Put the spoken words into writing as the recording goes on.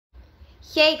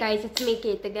Hey guys, it's me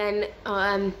Kate again.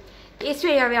 This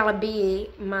video will be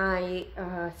my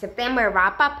September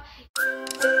wrap-up.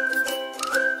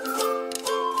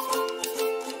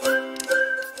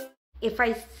 If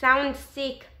I sound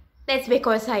sick, that's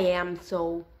because I am,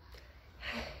 so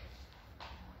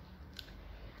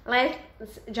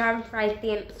let's jump right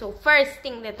in. So first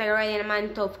thing that I read in the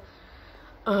month of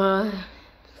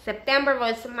September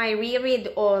was my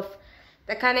reread of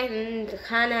The Kana and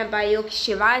Hana by Yuki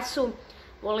Shivasu.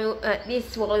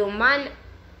 This volume 1.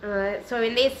 So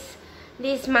in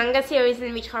this manga series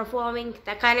in which are following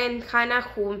Takane and Hana,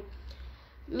 who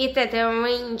meet at an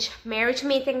arranged marriage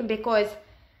meeting because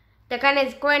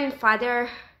Takane's grandfather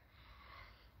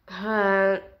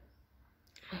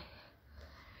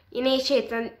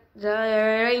initiated the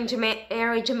arranged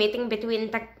marriage meeting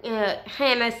between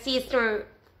Hana's sister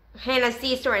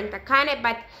and Takane,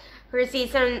 but her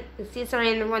sister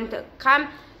didn't want to come,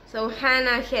 so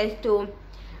Hana has to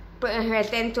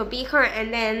pretend to be her,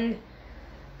 and then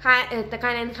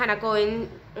Takane and Hana go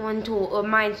on to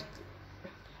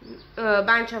a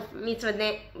bunch of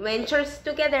misadventures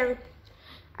together.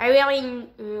 I really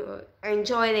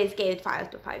enjoy this, gave it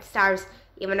 5 to 5 stars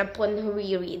even upon the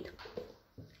reread.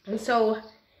 And so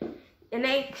the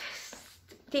next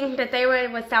thing that I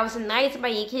read was 1,000 Nights by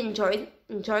Iki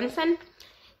Johnson.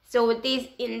 So this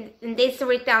in this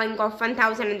retelling of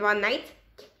 1001 Nights.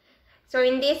 So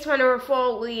in this one we're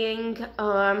following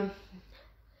a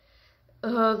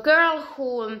girl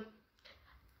who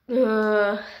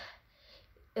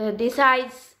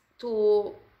decides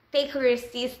to take her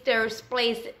sister's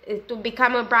place to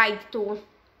become a bride to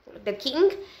the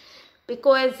king,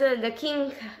 because the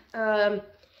king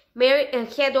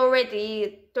had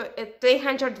already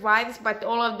 300 wives, but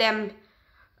all of them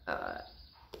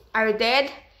are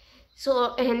dead.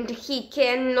 So, and he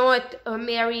cannot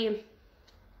marry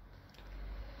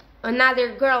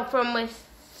another girl from a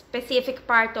specific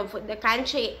part of the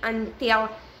country until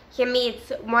he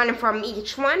meets one from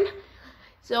each one.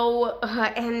 So,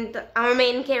 and our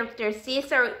main character's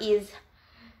sister is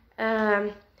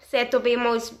said to be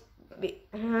most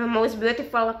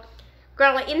beautiful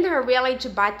girl in her village,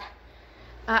 but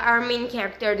our main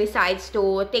character decides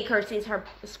to take her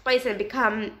sister's place and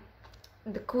become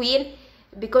the queen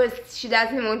because she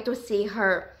doesn't want to see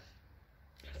her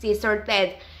sister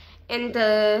dead. And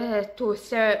to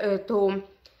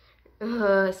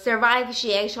survive,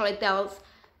 she actually tells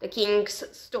the king's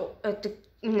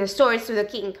stories to the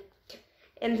king,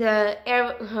 and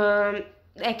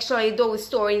actually those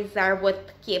stories are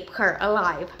what keep her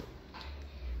alive.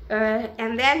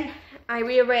 And then I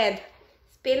reread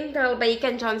Spindle by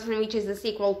Iki Johnson, which is a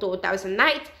sequel to 1,000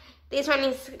 Nights. This one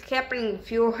is happening a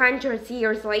few hundred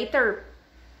years later,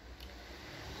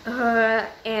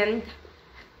 and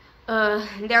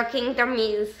their kingdom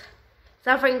is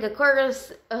suffering a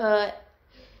curse,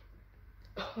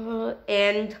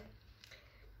 and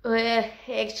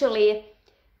actually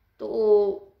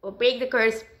to break the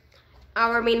curse,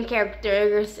 our main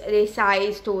character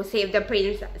decides to save the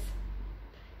princess.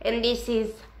 And this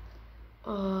is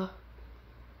I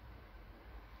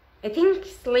think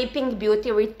Sleeping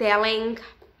Beauty retelling,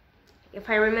 if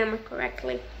I remember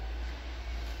correctly.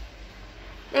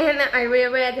 Then I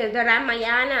reread the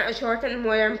Ramayana, a short and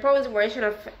modern prose version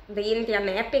of the Indian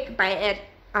epic by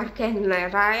R.K.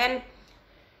 Narayan.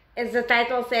 As the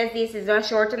title says, this is a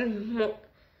short and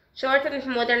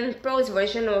modern prose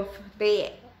version of the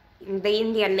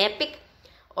Indian epic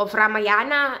of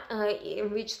Ramayana,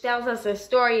 which tells us a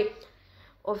story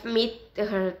of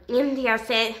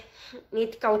India's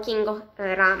mythical king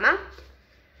Rama,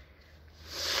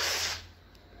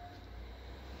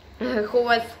 who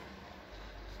was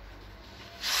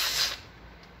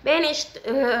banished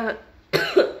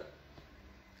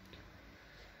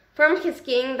from his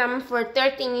kingdom for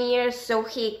 13 years so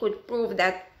he could prove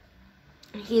that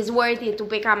he's worthy to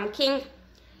become king.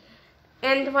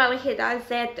 And while he does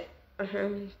that,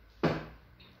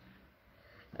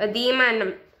 a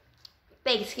demon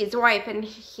takes his wife and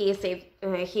he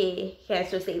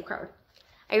has to save her.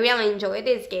 I really enjoyed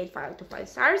this, gave 5 to 5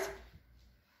 stars.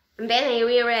 And then I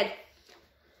reread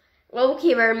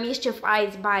Loki Where Mischief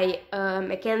Lies by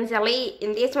Mackenzie Lee.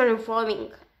 In this one,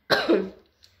 following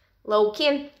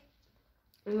Loki,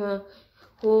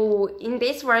 who in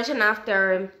this version,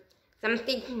 after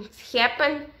something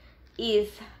happen,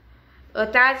 is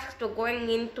tasked to going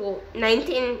into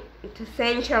 19th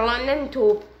century London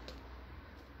to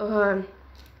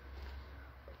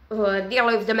deal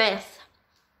with the mess.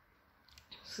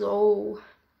 So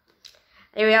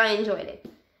I really enjoyed it.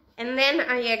 And then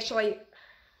I actually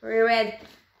reread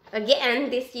again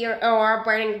this year Aurora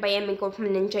Burning by Amy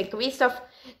Kaufman and Jake Kristoff.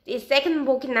 the second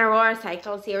book in our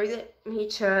cycle series,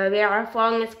 which we are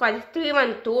following, is called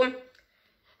 312,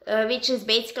 which is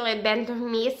basically a band of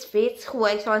misfits who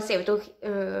actually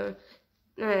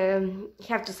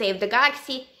have to save the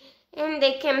galaxy, and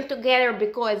they came together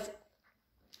because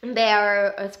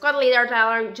their squad leader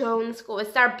Tyler Jones, who was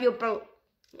star pupil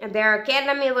at their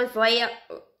academy, was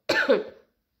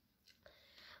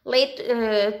late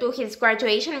to his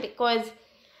graduation because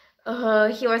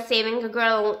he was saving a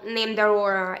girl named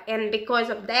Aurora, and because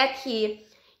of that, he,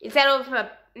 instead of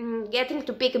getting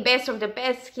to pick best of the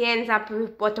best, he ends up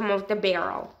with bottom of the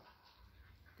barrel.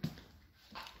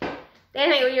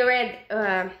 Then I reread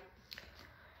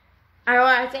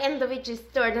Aurora's End, which is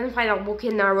third and final book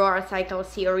in Aurora cycle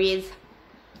series,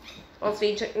 also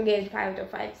which gave 5 to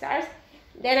 5 stars.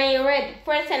 Then I read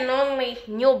first and only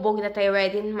new book that I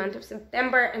read in the month of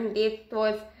September, and it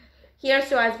was Here's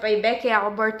to Us by Becca,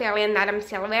 Albertelli, and Adam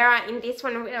Silvera. In this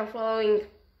one, we are following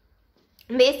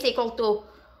this sequel to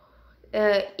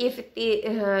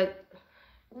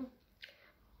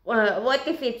What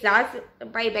If It's Us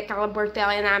by Becca,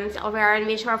 Albertelli, and Adam Silvera, in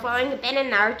which we are following Ben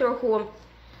and Arthur, who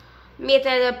meet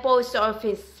at the post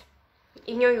office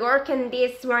in New York, and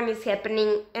this one is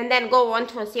happening, and then go on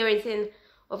to a series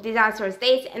of disastrous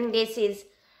days, and this is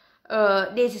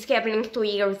happening 2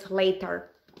 years later.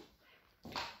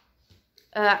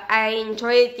 I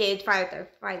enjoyed it, 5 to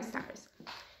 5 stars.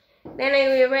 Then I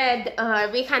reread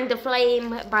Rekindle the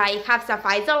Flame by Hafsa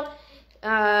Faisal.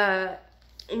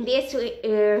 In this one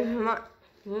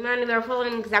we are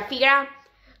following Zafira,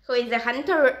 who is a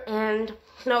hunter, and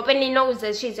nobody knows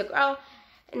that she's a girl.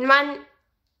 And one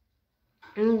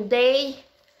day,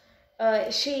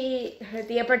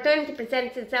 the opportunity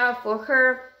presents itself for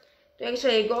her to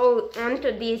actually go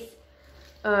onto this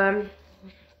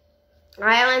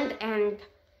island and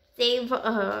save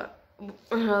the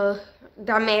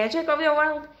magic of the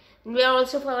world. And we are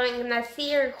also following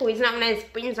Nasir, who is known as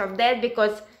Prince of Death,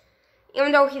 because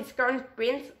even though he's crowned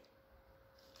prince,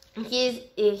 he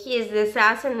is the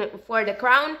assassin for the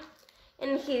crown,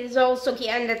 and he is also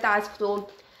given the task to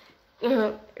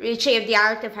retrieve the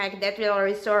artifact that will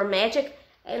restore magic,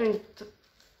 and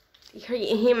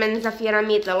him and Zafira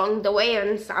meet along the way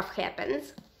and stuff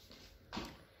happens.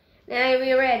 Then I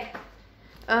reread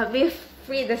With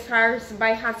 3 the Stars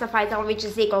by Hafsa Faisal, which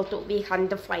is equal to Behind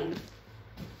the Flame.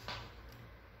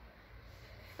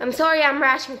 I'm sorry I'm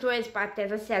rushing through it, but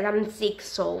as I said, I'm sick,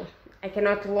 so I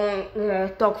cannot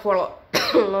talk for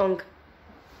long.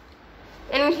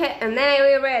 And then I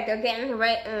reread again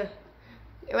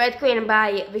Red Queen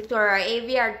by Victoria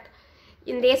Aveyard.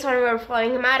 In this one we're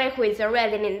following Mare, who is a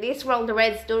red, and in this world the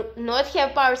reds do not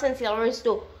have powers and silvers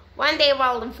do. One day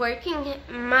while working,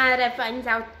 Mare finds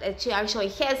out that she actually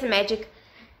has magic,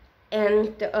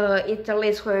 and it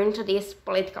leads her into this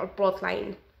political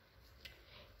plotline.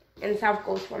 And stuff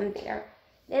goes from there.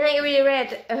 Then I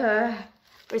reread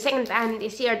for the second time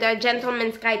this year The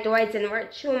Gentleman's Guide to Rights and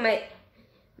Virtue by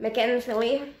Mackenzie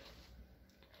Lee.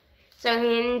 So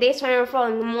in this one we're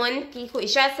following Monty, who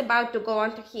is just about to go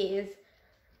on to his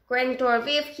grand tour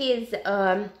with his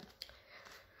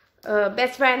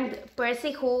best friend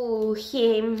Percy, who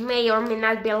he may or may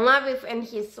not be in love with, and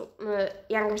his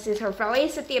younger sister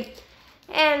Felicity.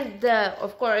 And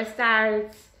of course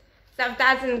stuff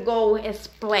doesn't go as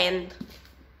planned.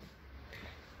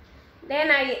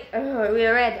 Then I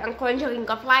reread Conjuring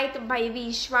of Light by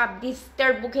V. Schwab, this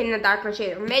third book in the Darker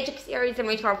Shade of Magic series, in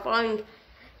which we're following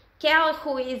Cal,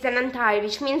 who is an anti,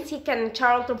 which means he can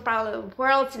travel to parallel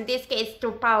worlds, in this case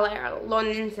to parallel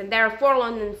Londons, and there are 4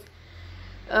 Londons.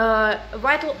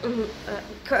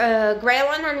 Grey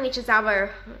London, which is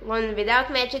our London without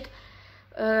magic,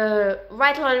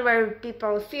 White London where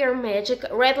people fear magic,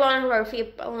 Red London where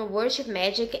people worship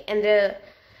magic, and the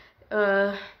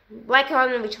Black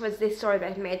London, which was destroyed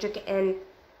by magic. And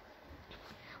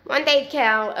one day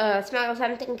Cal smells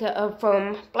something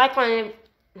from Black London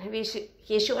which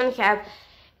he shouldn't have,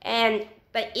 and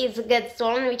it gets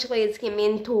stolen, which leads him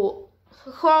into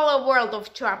a whole world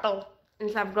of trouble, and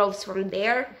stuff goes from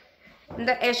there. And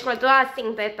actually the last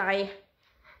thing that I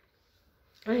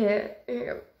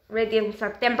read in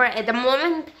September, at the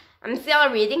moment I'm still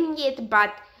reading it,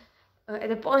 but at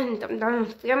the point I'm done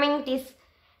filming this,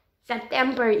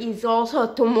 September is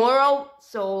also tomorrow,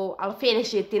 so I'll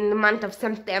finish it in the month of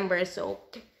September. So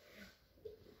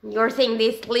you're seeing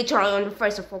this literally on the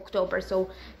 1st of October.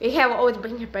 So we have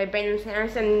Oathbringer by Brandon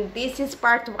Sanderson. This is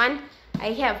part 1.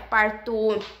 I have part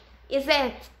 2. Is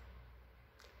that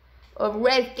a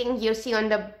red thing you see on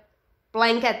the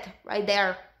blanket right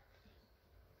there?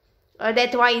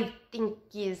 That white thing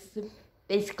is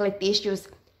basically tissues.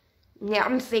 Yeah,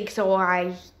 I'm sick, so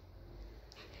I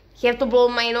have to blow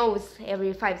my nose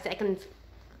every 5 seconds.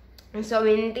 And so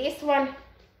in this one,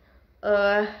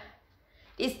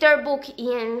 this third book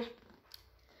in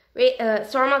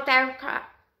Stormlight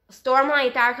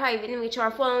Archive, in which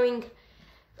are following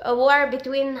a war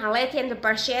between Alethi and the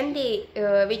Parshendi,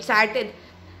 which started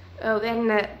when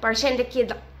Parshendi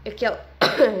killed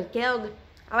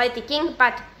Alethi King,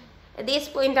 but at this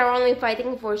point are only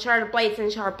fighting for shard plates,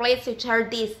 and shard plates, which are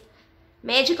these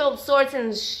magical swords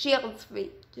and shields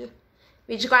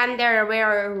which grant their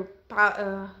rare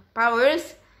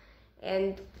powers.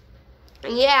 And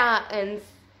yeah, and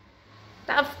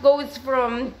stuff goes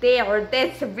from there.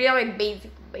 That's a really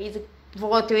basic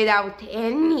plot without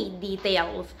any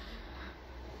details.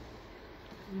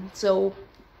 So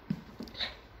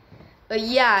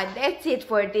yeah, that's it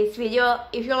for this video.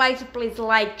 If you liked it, please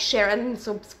like, share and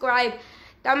subscribe.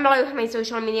 Down below I have my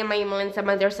social media, my email and some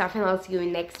other stuff, and I'll see you in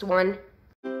the next one.